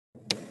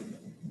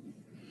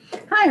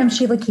Hi, I'm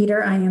Sheila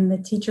Keeter. I am the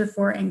teacher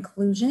for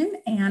inclusion,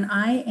 and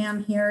I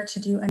am here to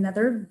do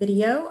another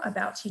video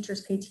about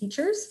Teachers Pay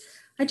Teachers.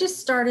 I just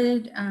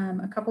started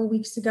a couple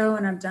weeks ago,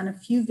 and I've done a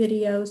few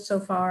videos so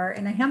far,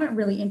 and I haven't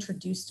really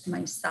introduced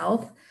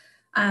myself.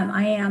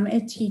 I am a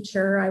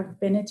teacher. I've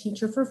been a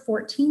teacher for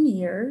 14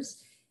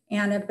 years,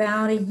 and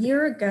about a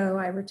year ago,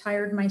 I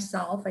retired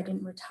myself. I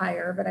didn't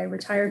retire, but I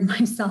retired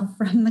myself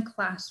from the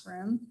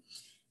classroom,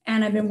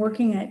 and I've been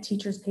working at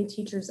Teachers Pay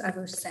Teachers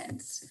ever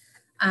since.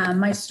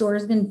 My store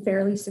has been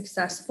fairly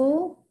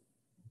successful,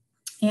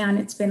 and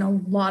it's been a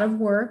lot of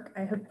work.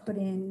 I have put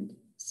in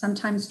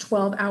sometimes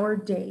 12-hour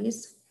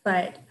days,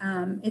 but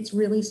it's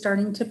really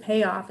starting to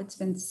pay off. It's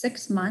been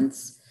 6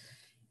 months,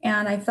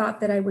 and I thought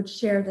that I would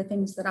share the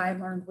things that I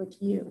learned with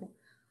you.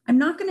 I'm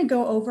not going to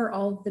go over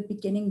all of the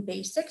beginning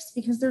basics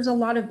because there's a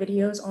lot of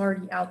videos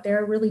already out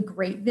there, really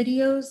great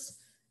videos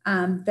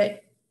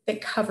that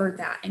cover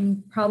that, and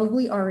you've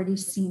probably already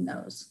seen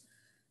those.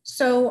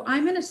 So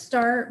I'm going to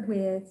start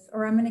with,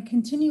 or I'm going to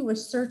continue with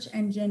search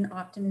engine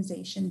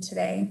optimization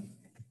today.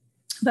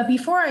 But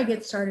before I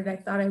get started, I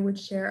thought I would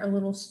share a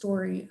little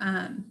story.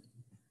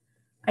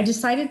 I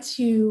decided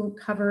to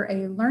cover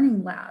a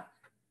learning lab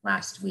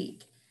last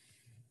week.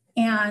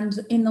 And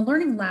in the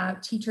learning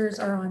lab, teachers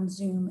are on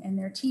Zoom and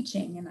they're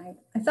teaching. And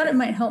I thought it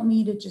might help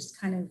me to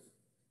just kind of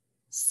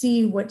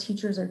see what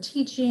teachers are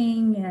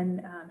teaching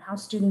and how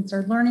students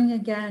are learning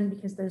again,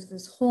 because there's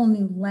this whole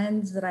new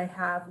lens that I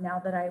have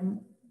now that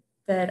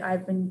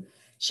I've been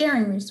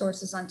sharing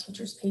resources on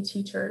Teachers Pay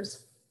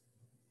Teachers.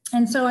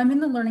 And so I'm in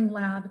the learning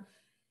lab,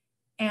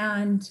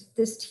 and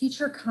this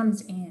teacher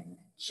comes in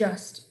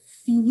just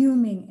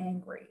fuming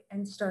angry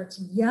and starts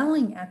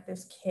yelling at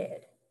this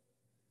kid.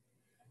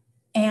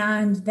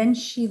 And then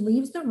she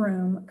leaves the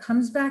room,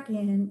 comes back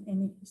in,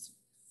 and is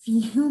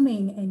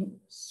fuming and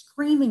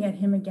screaming at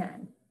him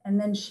again.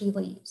 And then she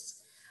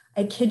leaves.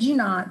 I kid you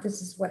not,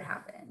 this is what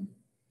happened.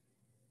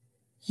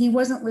 He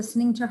wasn't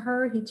listening to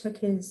her. He took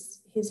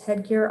his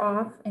headgear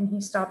off and he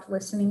stopped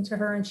listening to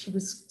her, and she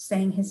was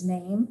saying his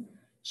name.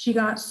 She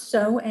got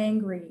so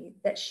angry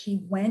that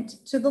she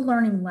went to the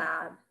learning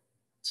lab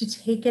to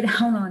take it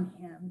out on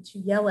him, to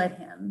yell at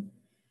him.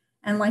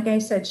 And like I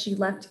said, she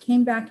left,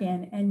 came back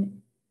in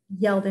and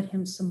yelled at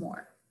him some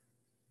more.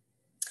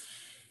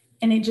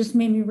 And it just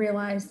made me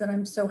realize that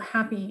I'm so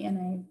happy,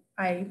 and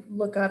I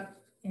look up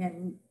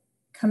and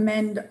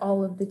commend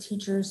all of the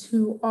teachers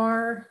who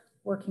are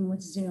working with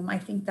Zoom. I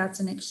think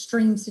that's an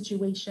extreme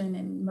situation,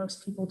 and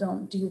most people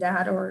don't do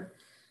that or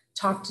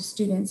talk to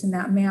students in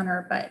that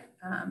manner, but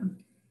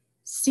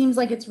seems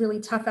like it's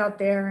really tough out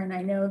there. And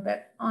I know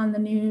that on the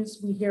news,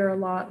 we hear a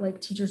lot like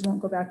teachers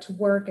won't go back to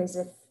work, as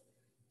if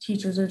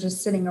teachers are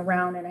just sitting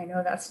around, and I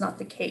know that's not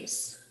the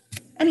case.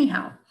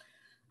 Anyhow,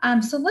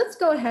 so let's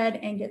go ahead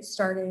and get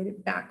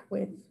started back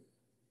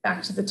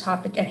to the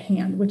topic at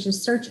hand, which is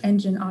search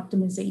engine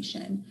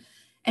optimization.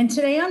 And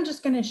today I'm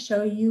just going to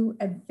show you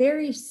a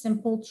very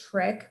simple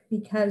trick,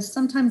 because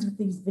sometimes with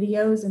these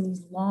videos and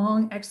these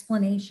long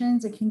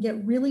explanations, it can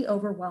get really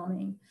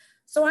overwhelming.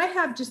 So I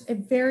have just a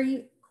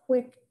very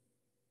quick,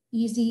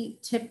 easy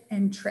tip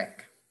and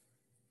trick.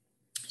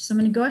 So I'm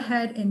going to go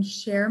ahead and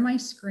share my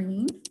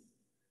screen.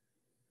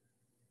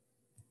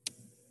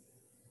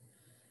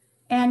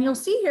 And you'll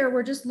see here,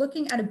 we're just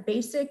looking at a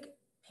basic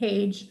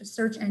page, a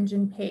search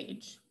engine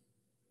page.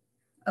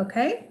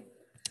 Okay,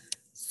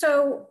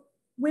 so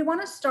we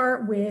want to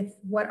start with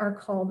what are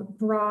called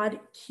broad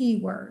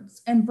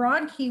keywords. And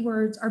broad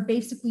keywords are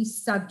basically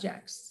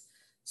subjects.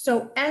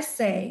 So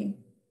essay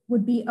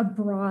would be a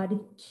broad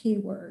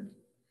keyword.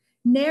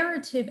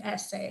 Narrative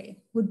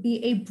essay would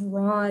be a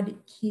broad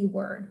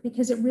keyword,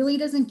 because it really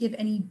doesn't give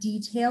any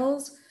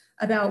details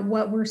about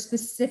what we're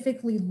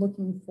specifically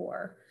looking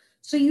for.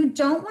 So you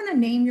don't want to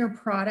name your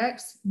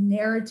products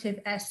narrative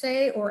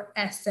essay or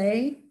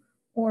essay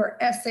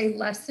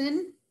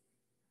lesson,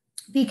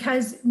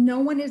 because no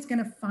one is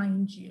going to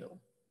find you.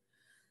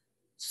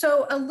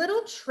 So a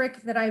little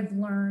trick that I've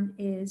learned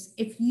is,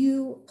 if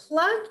you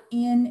plug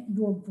in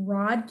your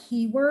broad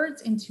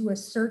keywords into a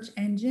search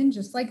engine,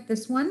 just like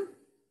this one.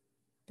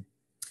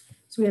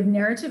 So we have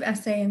narrative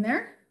essay in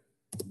there.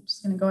 I'm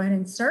just going to go ahead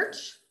and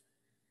search.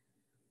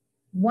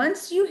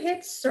 Once you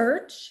hit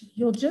search,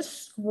 you'll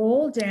just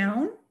scroll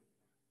down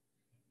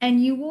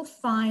and you will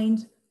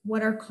find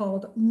what are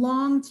called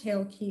long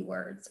tail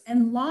keywords.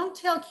 And long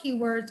tail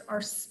keywords are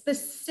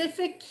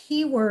specific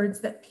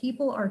keywords that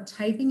people are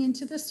typing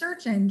into the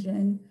search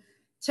engine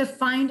to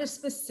find a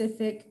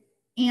specific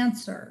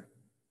answer.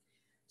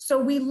 So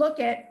we look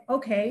at,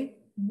 okay,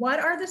 what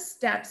are the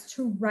steps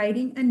to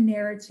writing a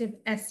narrative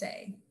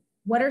essay?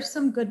 What are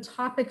some good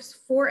topics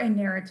for a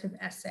narrative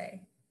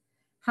essay?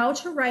 How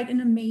to write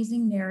an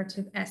amazing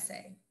narrative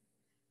essay.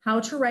 How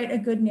to write a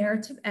good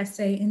narrative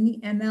essay in the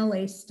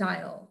MLA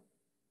style.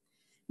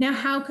 Now,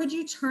 how could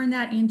you turn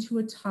that into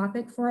a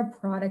topic for a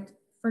product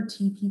for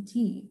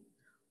TPT?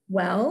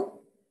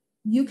 Well,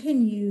 you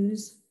can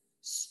use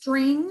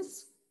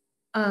strings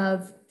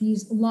of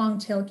these long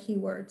tail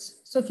keywords.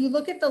 So if you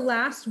look at the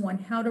last one,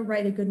 how to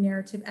write a good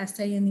narrative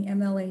essay in the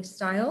MLA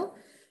style,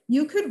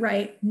 you could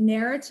write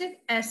narrative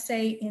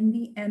essay in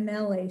the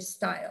MLA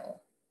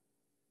style,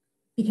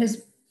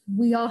 because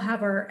we all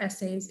have our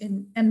essays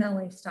in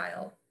MLA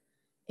style.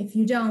 If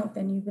you don't,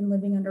 then you've been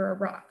living under a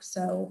rock.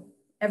 So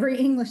every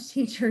English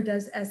teacher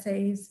does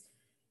essays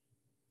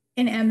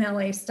in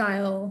MLA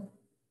style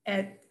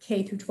at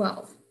K through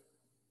 12.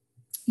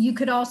 You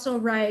could also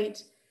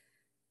write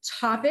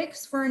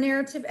topics for a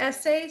narrative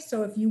essay.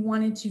 So if you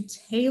wanted to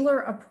tailor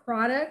a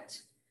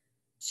product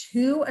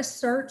to a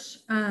search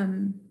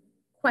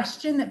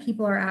question that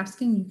people are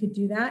asking, you could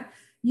do that.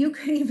 You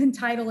could even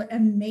title it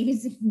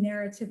Amazing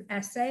Narrative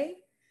Essay.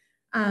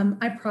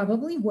 I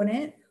probably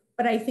wouldn't,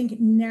 but I think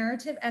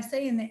narrative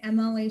essay in the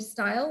MLA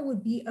style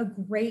would be a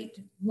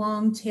great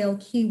long tail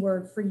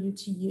keyword for you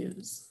to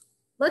use.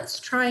 Let's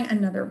try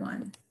another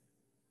one.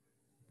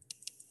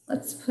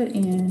 Let's put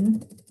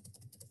in,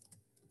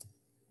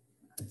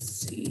 let's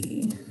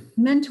see,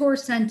 mentor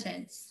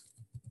sentence.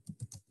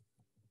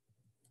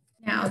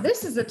 Now,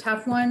 this is a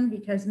tough one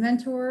because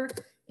mentor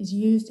is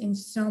used in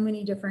so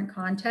many different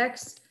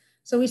contexts.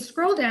 So we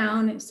scroll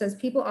down, it says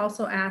people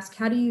also ask,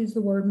 how to use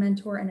the word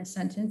mentor in a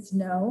sentence?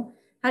 No.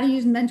 How to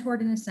use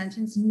mentored in a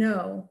sentence?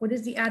 No. What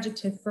is the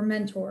adjective for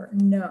mentor?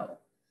 No.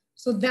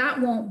 So that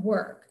won't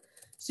work.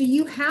 So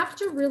you have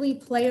to really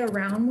play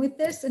around with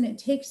this, and it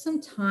takes some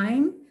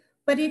time,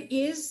 but it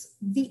is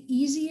the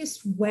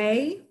easiest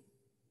way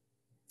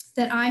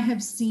that I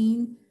have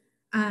seen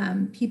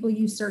people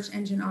use search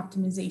engine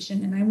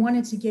optimization. And I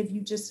wanted to give you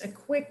just a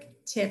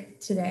quick tip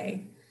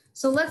today.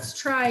 So let's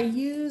try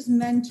use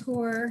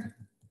mentor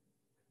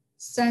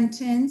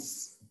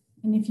sentence.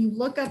 And if you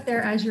look up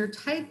there as you're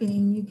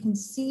typing, you can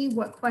see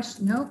what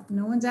question. Nope,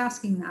 no one's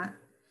asking that.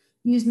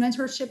 Use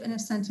mentorship in a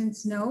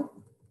sentence. No.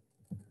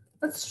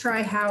 Let's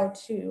try how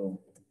to.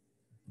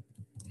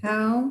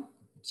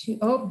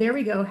 Oh, there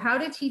we go. How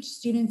to teach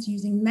students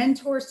using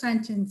mentor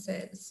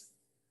sentences.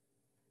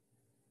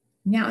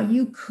 Now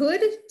you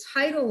could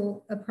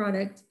title a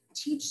product,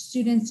 teach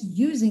students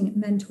using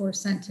mentor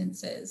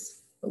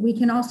sentences, but we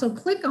can also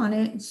click on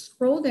it and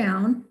scroll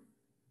down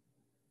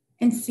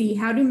and see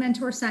how do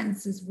mentor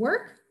sentences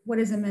work? What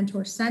is a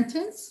mentor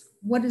sentence?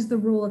 What is the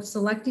rule of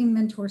selecting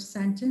mentor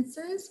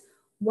sentences?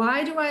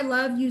 Why do I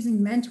love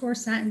using mentor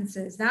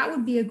sentences? That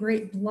would be a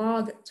great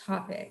blog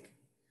topic.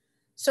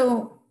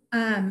 So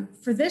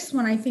for this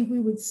one, I think we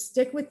would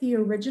stick with the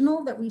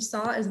original that we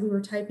saw as we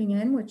were typing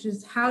in, which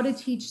is how to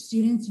teach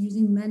students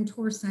using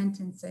mentor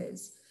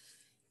sentences.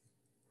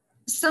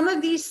 Some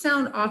of these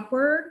sound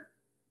awkward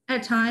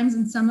at times,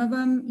 and some of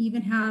them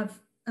even have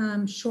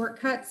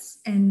shortcuts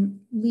and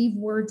leave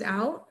words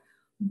out.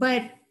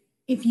 But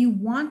if you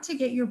want to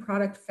get your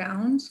product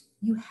found,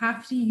 you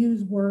have to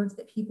use words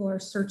that people are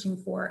searching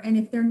for. And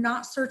if they're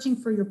not searching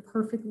for your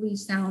perfectly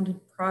sounded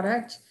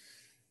product,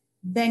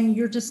 then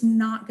you're just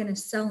not going to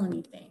sell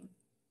anything.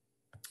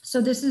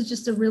 So this is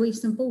just a really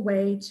simple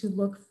way to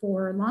look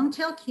for long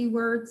tail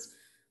keywords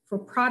for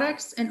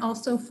products and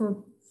also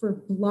for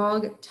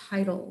blog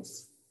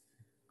titles.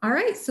 All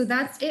right, so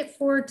that's it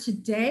for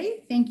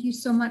today. Thank you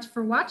so much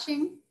for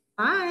watching.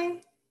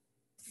 Bye.